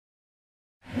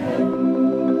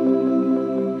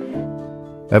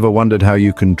Ever wondered how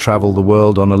you can travel the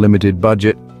world on a limited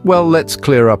budget? Well, let's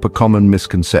clear up a common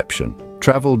misconception.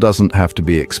 Travel doesn't have to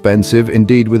be expensive.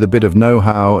 Indeed, with a bit of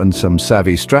know-how and some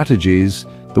savvy strategies,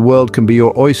 the world can be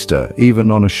your oyster,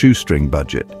 even on a shoestring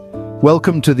budget.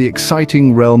 Welcome to the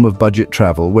exciting realm of budget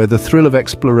travel, where the thrill of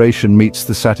exploration meets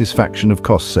the satisfaction of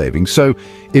cost saving. So,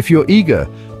 if you're eager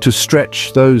to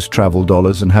stretch those travel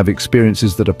dollars and have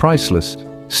experiences that are priceless,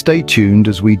 stay tuned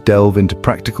as we delve into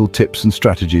practical tips and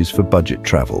strategies for budget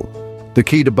travel. The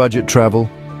key to budget travel: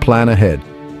 plan ahead.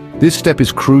 This step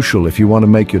is crucial if you want to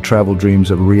make your travel dreams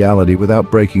a reality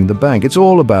without breaking the bank. It's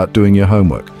all about doing your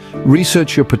homework.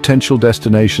 Research your potential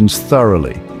destinations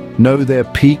thoroughly. Know their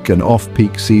peak and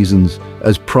off-peak seasons,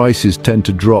 as prices tend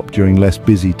to drop during less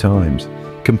busy times.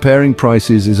 Comparing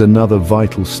prices is another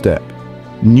vital step.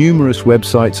 Numerous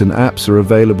websites and apps are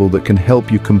available that can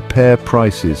help you compare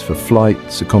prices for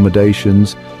flights,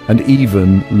 accommodations, and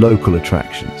even local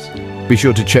attractions. Be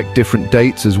sure to check different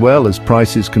dates as well, as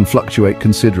prices can fluctuate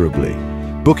considerably.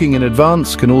 Booking in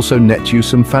advance can also net you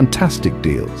some fantastic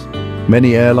deals.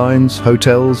 Many airlines,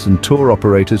 hotels, and tour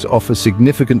operators offer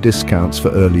significant discounts for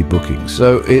early bookings,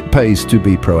 so it pays to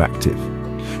be proactive.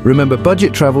 Remember,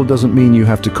 budget travel doesn't mean you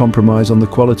have to compromise on the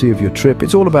quality of your trip.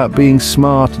 It's all about being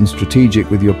smart and strategic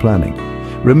with your planning.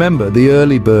 Remember, the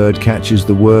early bird catches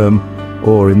the worm,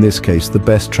 or in this case, the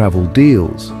best travel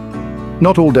deals.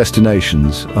 Not all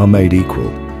destinations are made equal,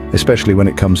 especially when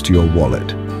it comes to your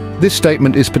wallet. This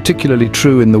statement is particularly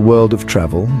true in the world of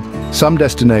travel. Some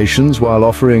destinations, while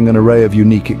offering an array of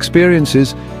unique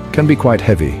experiences, can be quite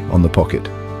heavy on the pocket.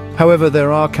 However,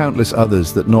 there are countless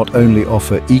others that not only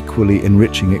offer equally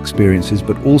enriching experiences,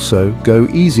 but also go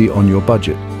easy on your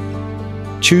budget.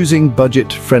 Choosing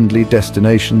budget-friendly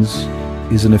destinations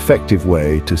is an effective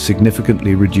way to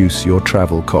significantly reduce your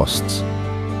travel costs.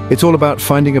 It's all about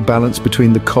finding a balance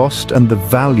between the cost and the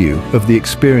value of the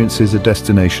experiences a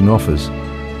destination offers.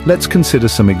 Let's consider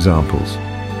some examples.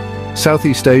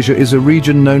 Southeast Asia is a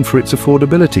region known for its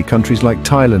affordability. Countries like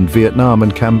Thailand, Vietnam,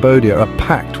 and Cambodia are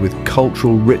packed with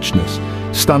cultural richness,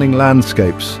 stunning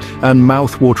landscapes, and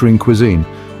mouth-watering cuisine,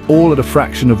 all at a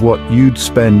fraction of what you'd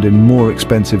spend in more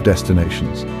expensive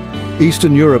destinations.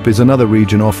 Eastern Europe is another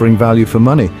region offering value for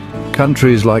money.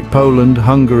 Countries like Poland,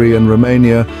 Hungary, and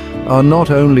Romania are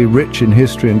not only rich in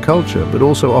history and culture, but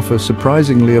also offer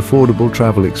surprisingly affordable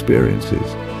travel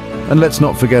experiences. And let's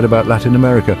not forget about Latin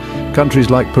America. Countries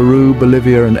like Peru,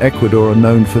 Bolivia, and Ecuador are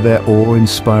known for their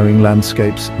awe-inspiring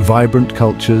landscapes, vibrant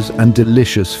cultures, and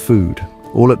delicious food,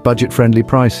 all at budget-friendly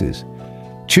prices.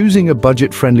 Choosing a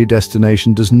budget-friendly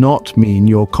destination does not mean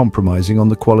you're compromising on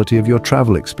the quality of your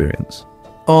travel experience.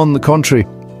 On the contrary,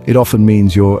 it often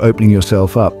means you're opening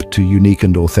yourself up to unique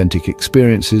and authentic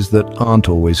experiences that aren't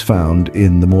always found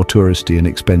in the more touristy and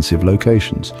expensive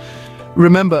locations.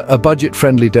 Remember, a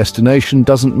budget-friendly destination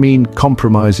doesn't mean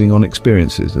compromising on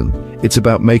experiences, and it's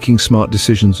about making smart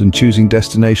decisions and choosing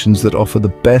destinations that offer the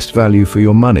best value for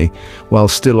your money while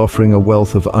still offering a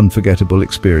wealth of unforgettable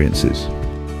experiences.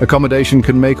 Accommodation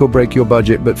can make or break your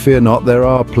budget, but fear not, there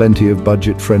are plenty of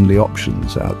budget-friendly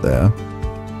options out there.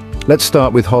 Let's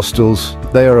start with hostels.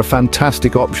 They are a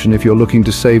fantastic option if you're looking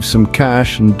to save some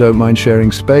cash and don't mind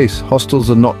sharing space. Hostels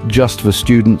are not just for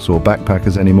students or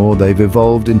backpackers anymore. They've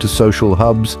evolved into social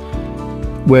hubs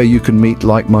where you can meet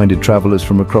like-minded travelers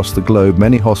from across the globe.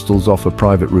 Many hostels offer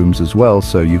private rooms as well,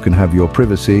 so you can have your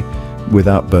privacy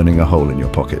without burning a hole in your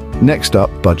pocket. Next up,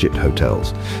 budget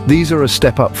hotels. These are a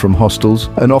step up from hostels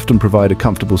and often provide a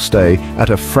comfortable stay at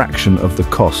a fraction of the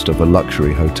cost of a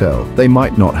luxury hotel. They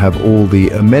might not have all the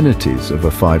amenities of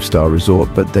a five-star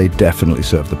resort, but they definitely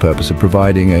serve the purpose of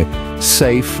providing a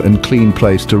safe and clean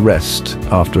place to rest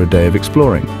after a day of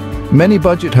exploring. Many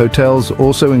budget hotels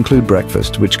also include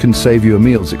breakfast, which can save you a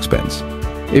meal's expense.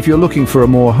 If you're looking for a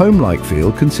more home-like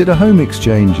feel, consider home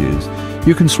exchanges.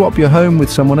 You can swap your home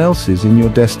with someone else's in your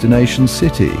destination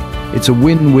city. It's a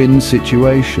win-win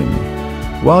situation.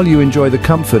 While you enjoy the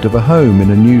comfort of a home in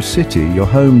a new city, your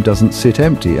home doesn't sit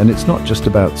empty, and it's not just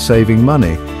about saving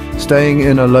money. Staying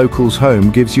in a local's home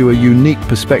gives you a unique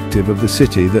perspective of the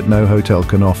city that no hotel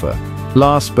can offer.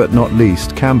 Last but not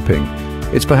least, camping.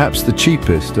 It's perhaps the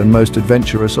cheapest and most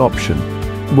adventurous option.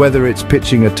 Whether it's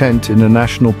pitching a tent in a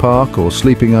national park or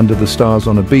sleeping under the stars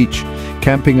on a beach,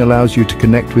 camping allows you to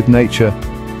connect with nature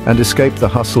and escape the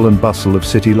hustle and bustle of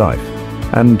city life.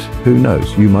 And who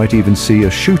knows, you might even see a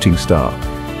shooting star.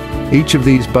 Each of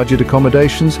these budget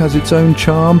accommodations has its own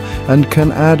charm and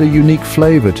can add a unique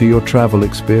flavor to your travel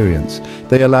experience.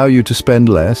 They allow you to spend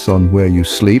less on where you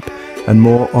sleep and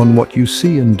more on what you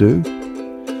see and do.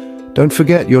 Don't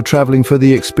forget, you're traveling for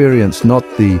the experience, not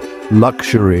the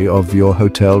luxury of your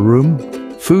hotel room.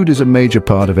 Food is a major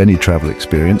part of any travel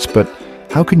experience, but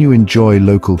how can you enjoy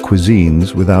local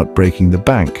cuisines without breaking the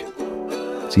bank?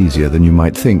 It's easier than you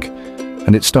might think,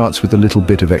 and it starts with a little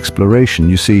bit of exploration.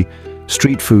 You see,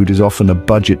 street food is often a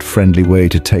budget-friendly way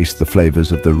to taste the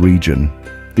flavors of the region.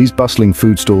 These bustling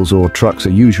food stalls or trucks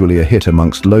are usually a hit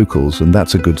amongst locals, and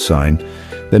that's a good sign.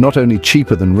 They're not only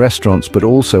cheaper than restaurants, but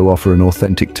also offer an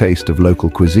authentic taste of local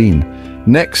cuisine.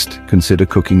 Next, consider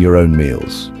cooking your own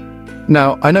meals.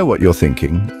 Now, I know what you're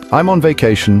thinking. I'm on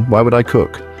vacation, why would I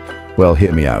cook? Well,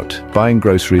 hear me out. Buying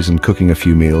groceries and cooking a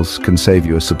few meals can save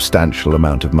you a substantial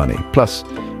amount of money. Plus,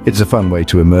 it's a fun way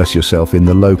to immerse yourself in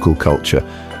the local culture.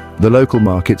 The local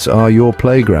markets are your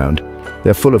playground.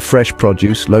 They're full of fresh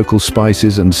produce, local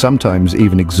spices, and sometimes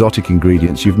even exotic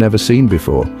ingredients you've never seen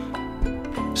before.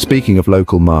 Speaking of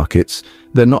local markets,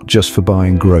 they're not just for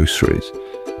buying groceries.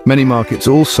 Many markets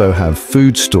also have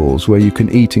food stalls where you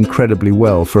can eat incredibly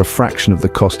well for a fraction of the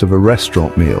cost of a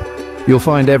restaurant meal. You'll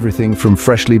find everything from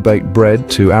freshly baked bread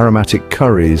to aromatic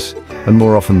curries, and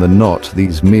more often than not,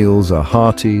 these meals are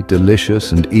hearty,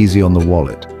 delicious, and easy on the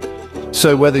wallet.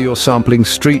 So whether you're sampling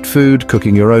street food,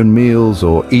 cooking your own meals,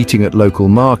 or eating at local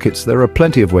markets, there are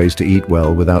plenty of ways to eat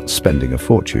well without spending a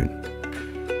fortune.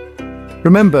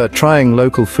 Remember, trying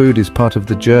local food is part of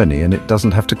the journey, and it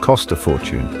doesn't have to cost a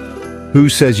fortune. Who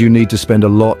says you need to spend a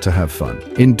lot to have fun?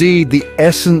 Indeed, the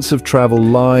essence of travel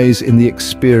lies in the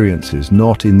experiences,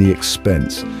 not in the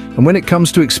expense. And when it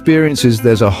comes to experiences,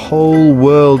 there's a whole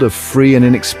world of free and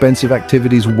inexpensive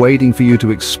activities waiting for you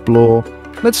to explore.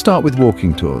 Let's start with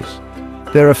walking tours.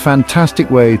 They're a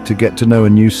fantastic way to get to know a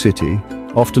new city.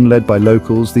 Often led by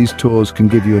locals, these tours can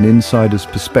give you an insider's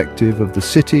perspective of the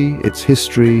city, its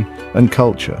history, and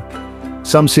culture.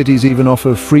 Some cities even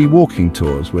offer free walking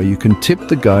tours where you can tip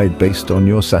the guide based on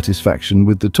your satisfaction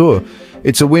with the tour.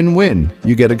 It's a win-win.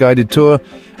 You get a guided tour,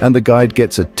 and the guide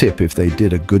gets a tip if they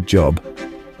did a good job.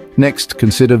 Next,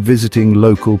 consider visiting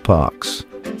local parks.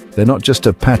 They're not just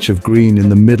a patch of green in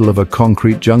the middle of a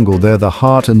concrete jungle. They're the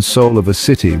heart and soul of a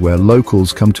city where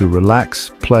locals come to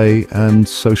relax, play, and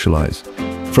socialize.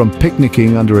 From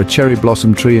picnicking under a cherry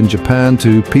blossom tree in Japan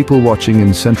to people watching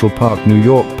in Central Park, New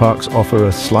York, parks offer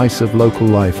a slice of local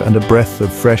life and a breath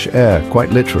of fresh air, quite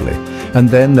literally. And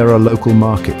then there are local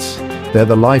markets. They're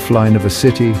the lifeline of a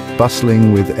city,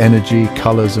 bustling with energy,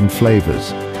 colors, and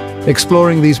flavors.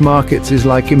 Exploring these markets is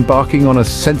like embarking on a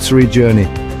sensory journey.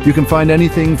 You can find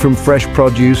anything from fresh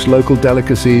produce, local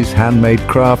delicacies, handmade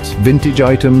crafts, vintage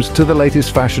items, to the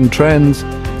latest fashion trends.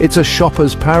 It's a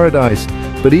shopper's paradise.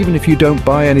 But even if you don't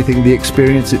buy anything, the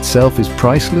experience itself is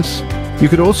priceless. You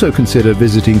could also consider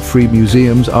visiting free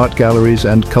museums, art galleries,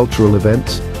 and cultural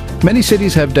events. Many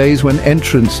cities have days when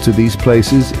entrance to these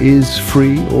places is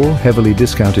free or heavily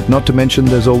discounted. Not to mention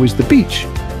there's always the beach,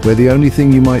 where the only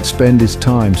thing you might spend is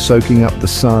time soaking up the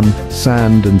sun,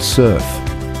 sand, and surf.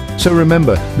 So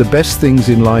remember, the best things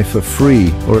in life are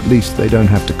free, or at least they don't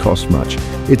have to cost much.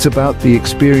 It's about the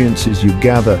experiences you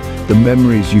gather, the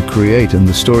memories you create, and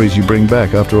the stories you bring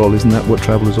back. After all, isn't that what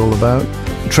travel is all about?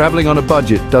 Traveling on a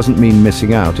budget doesn't mean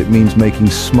missing out. It means making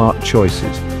smart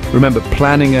choices. Remember,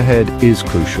 planning ahead is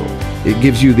crucial. It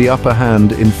gives you the upper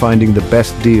hand in finding the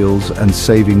best deals and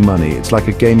saving money. It's like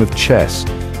a game of chess,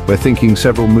 where thinking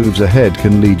several moves ahead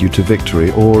can lead you to victory,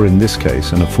 or in this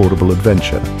case, an affordable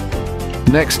adventure.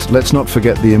 Next, let's not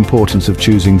forget the importance of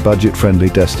choosing budget-friendly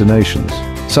destinations.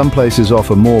 Some places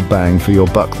offer more bang for your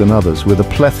buck than others, with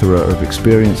a plethora of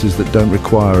experiences that don't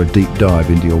require a deep dive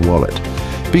into your wallet.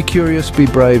 Be curious, be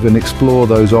brave, and explore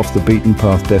those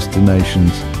off-the-beaten-path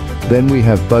destinations. Then we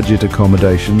have budget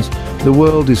accommodations. The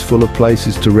world is full of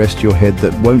places to rest your head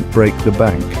that won't break the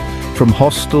bank. From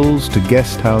hostels to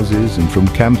guest houses and from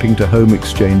camping to home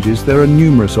exchanges, there are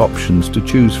numerous options to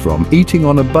choose from. Eating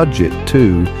on a budget,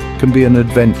 too, can be an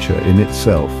adventure in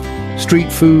itself.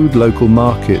 Street food, local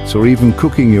markets, or even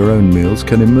cooking your own meals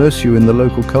can immerse you in the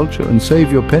local culture and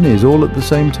save your pennies all at the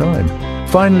same time.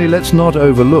 Finally, let's not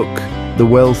overlook the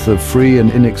wealth of free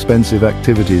and inexpensive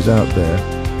activities out there.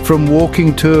 From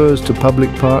walking tours to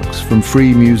public parks, from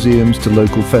free museums to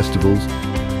local festivals,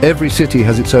 every city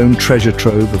has its own treasure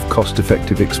trove of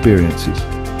cost-effective experiences.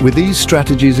 With these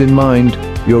strategies in mind,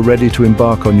 you're ready to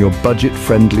embark on your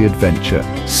budget-friendly adventure.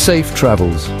 Safe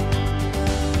travels!